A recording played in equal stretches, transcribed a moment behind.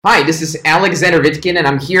Hi, this is Alexander Vitkin, and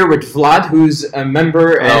I'm here with Vlad, who's a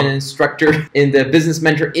member and instructor in the Business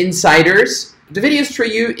Mentor Insiders. The video is for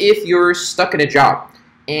you if you're stuck in a job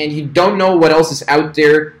and you don't know what else is out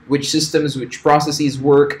there, which systems, which processes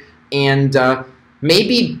work, and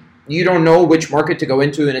maybe you don't know which market to go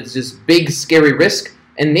into, and it's this big, scary risk,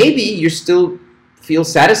 and maybe you still feel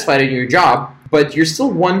satisfied in your job, but you're still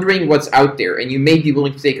wondering what's out there, and you may be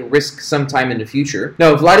willing to take a risk sometime in the future.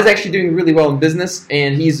 No, Vlad is actually doing really well in business,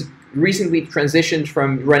 and he's recently transitioned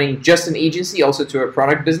from running just an agency also to a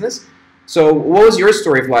product business. So what was your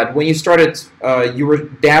story, Vlad? When you started, you were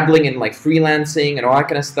dabbling in like freelancing and all that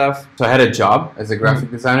kind of stuff. So I had a job as a graphic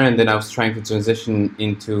designer, and then I was trying to transition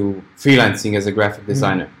into freelancing as a graphic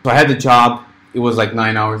designer. So I had the job, it was like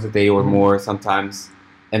 9 hours a day or more sometimes.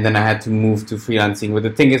 And then I had to move to freelancing. But the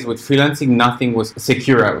thing is, with freelancing, nothing was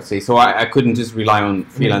secure, I would say. So I couldn't just rely on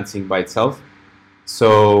freelancing by itself.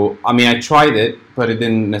 So, I mean, I tried it, but it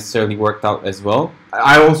didn't necessarily work out as well.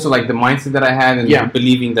 I also like the mindset that I had and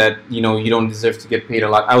believing that, you know, you don't deserve to get paid a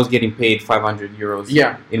lot. I was getting paid 500 euros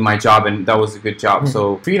in my job, and that was a good job.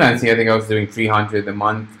 So freelancing, I think I was doing 300 a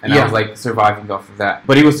month, and I was like surviving off of that.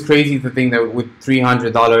 But it was crazy to think that with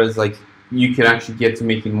 $300, like, you can actually get to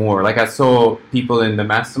making more. Like I saw people in the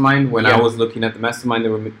mastermind when I was looking at the mastermind, they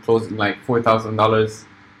were closing like $4,000,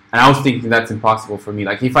 and I was thinking that's impossible for me.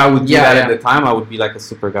 Like if I would do that at the time, I would be like a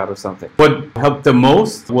super god or something. What helped the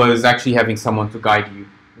most was actually having someone to guide you.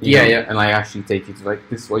 You know, and like actually take you to like,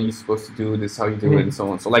 this is what you're supposed to do, this is how you do it, and so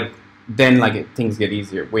on. So like then like things get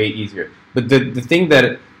easier, way easier. But the thing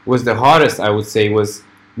that was the hardest, I would say, was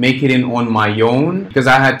make it in on my own, because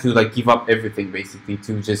I had to like give up everything basically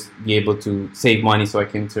to just be able to save money so I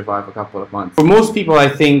can survive a couple of months. For most people, I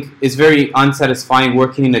think it's very unsatisfying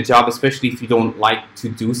working in a job, especially if you don't like to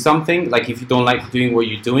do something. Like if you don't like doing what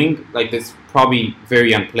you're doing, like that's probably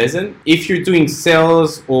very unpleasant. If you're doing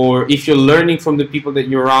sales or if you're learning from the people that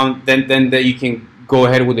you're around, then that you can go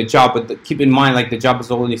ahead with the job. But keep in mind, like the job is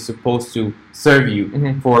only supposed to serve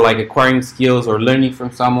you for like acquiring skills or learning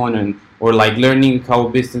from someone or like learning how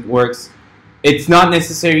business works. It's not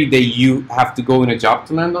necessary that you have to go in a job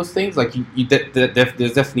to learn those things. Like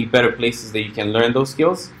there's definitely better places that you can learn those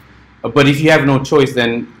skills. But if you have no choice,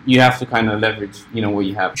 then you have to kind of leverage, you know, what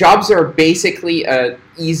you have. Jobs are basically a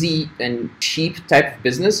easy and cheap type of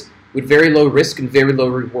business with very low risk and very low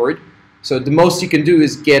reward. So the most you can do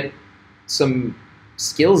is get some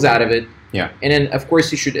skills out of it. And then, of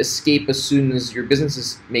course, you should escape as soon as your business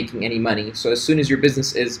is making any money. So as soon as your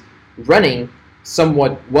business is running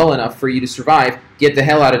somewhat well enough for you to survive, get the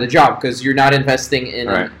hell out of the job, because you're not investing in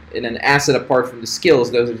an asset apart from the skills.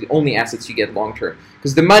 Those are the only assets you get long term.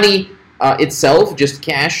 Because the money itself, just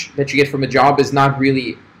cash that you get from a job, is not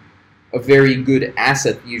really a very good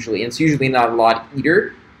asset usually. And it's usually not a lot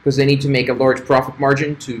either, because they need to make a large profit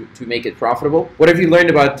margin to make it profitable. What have you learned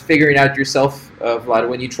about figuring out yourself, Vlad,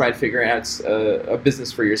 when you tried figuring out a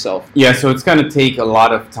business for yourself? Yeah, so it's going to take a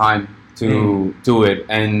lot of time to do it,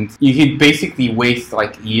 and you can basically waste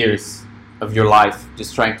like years of your life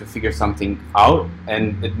just trying to figure something out,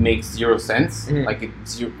 and it makes zero sense.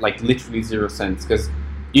 Like literally zero sense, because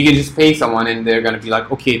you can just pay someone and they're going to be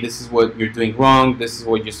like, okay, this is what you're doing wrong, this is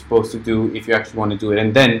what you're supposed to do if you actually want to do it,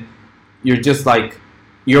 and then you're just like,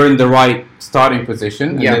 you're in the right starting position,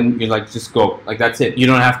 and then you're like, just go, like that's it. You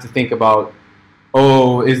don't have to think about,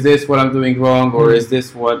 oh, is this what I'm doing wrong, or is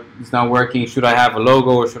this what is not working? Should I have a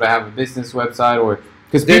logo, or should I have a business website? Or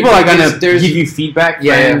because people are gonna give you feedback.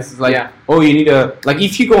 Oh, you need a, like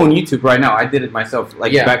if you go on YouTube right now, I did it myself,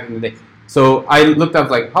 like back in the day. So I looked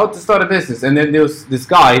up like how to start a business, and then there was this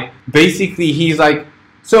guy. Basically, he's like,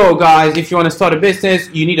 so guys, if you want to start a business,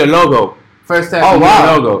 you need a logo. First step, you need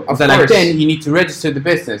a logo. Then you need to register the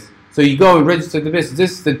business. So you go and register the business.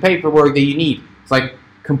 This is the paperwork that you need. It's like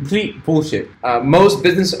complete bullshit. Most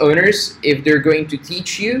business owners, if they're going to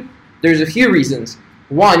teach you, there's a few reasons.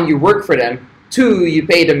 One, you work for them. Two, you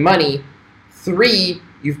pay them money. Three,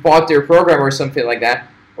 you've bought their program or something like that.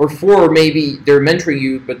 Or four, maybe they're mentoring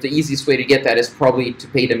you, but the easiest way to get that is probably to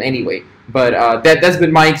pay them anyway. But that's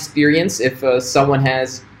been my experience. If someone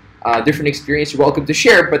has different experience, you're welcome to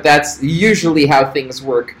share, but that's usually how things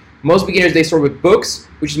work. Most beginners, they start with books,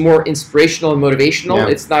 which is more inspirational and motivational.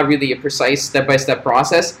 It's not really a precise step-by-step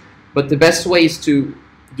process, but the best way is to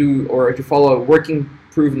do or to follow a working,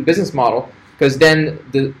 proven business model, because then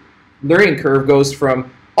the learning curve goes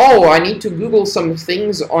from, oh, I need to Google some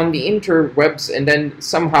things on the interwebs and then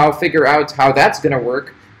somehow figure out how that's going to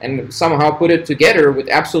work and somehow put it together with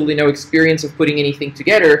absolutely no experience of putting anything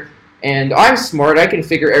together, and I'm smart, I can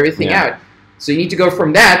figure everything out. So you need to go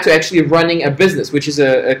from that to actually running a business, which is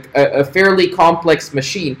a fairly complex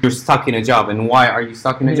machine. You're stuck in a job, and why are you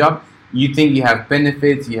stuck in a job? You think you have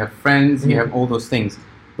benefits, you have friends, you have all those things.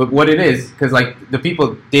 But what it is, because like the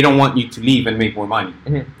people, they don't want you to leave and make more money.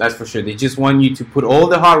 That's for sure. They just want you to put all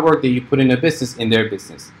the hard work that you put in a business in their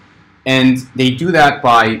business. And they do that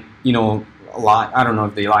by, you know, lie. I don't know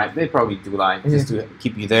if they lie. They probably do lie just to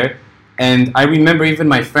keep you there. And I remember even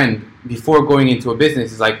my friend, before going into a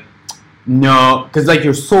business, is like, no, because like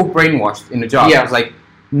you're so brainwashed in a job. Yeah. It's like,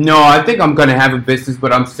 no, I think I'm gonna have a business,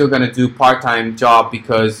 but I'm still gonna do part-time job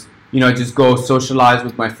because, you know, just go socialize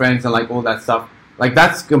with my friends and like all that stuff. Like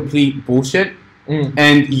that's complete bullshit.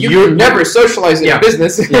 And you're never socializing in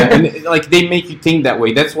business. And like they make you think that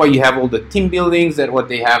way. That's why you have all the team buildings. That what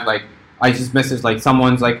they have. Like I just messaged like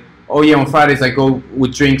someone's like, oh yeah, on Fridays I go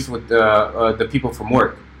with drinks with the people from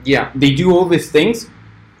work. Yeah, they do all these things,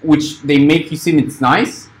 which they make you seem it's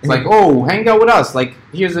nice. It's like, oh, hang out with us. Like,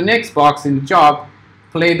 here's an Xbox in the job.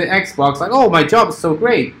 Play the Xbox. Like, oh, my job is so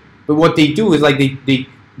great. But what they do is, like,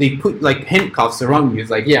 they put, like, handcuffs around you. It's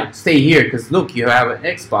like, stay here because, look, you have an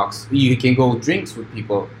Xbox. You can go drinks with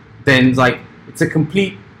people. Then, like, it's a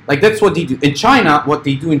complete... Like, that's what they do. In China, what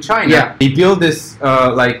they do in China, they build this,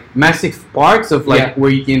 like, massive parks of, like, where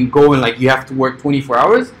you can go and, like, you have to work 24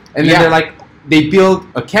 hours. And then they're, like, they build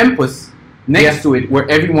a campus next to it where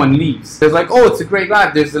everyone leaves. There's like, oh, it's a great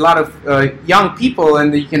life. There's a lot of young people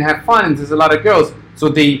and you can have fun and there's a lot of girls. So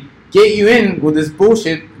they get you in with this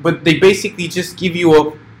bullshit, but they basically just give you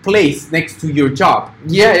a place next to your job.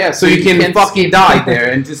 So you can fucking die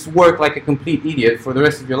there and just work like a complete idiot for the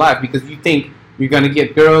rest of your life because you think you're going to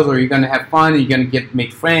get girls or you're going to have fun, or you're going to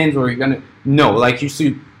make friends, or you're going to... No, like you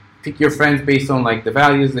should pick your friends based on like the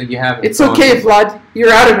values that you have. It's okay, Vlad.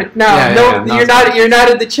 You're out of it now. You're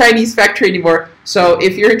not in the Chinese factory anymore. So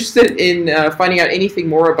if you're interested in finding out anything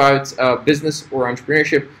more about business or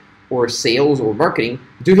entrepreneurship or sales or marketing,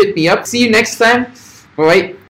 do hit me up. See you next time. Bye.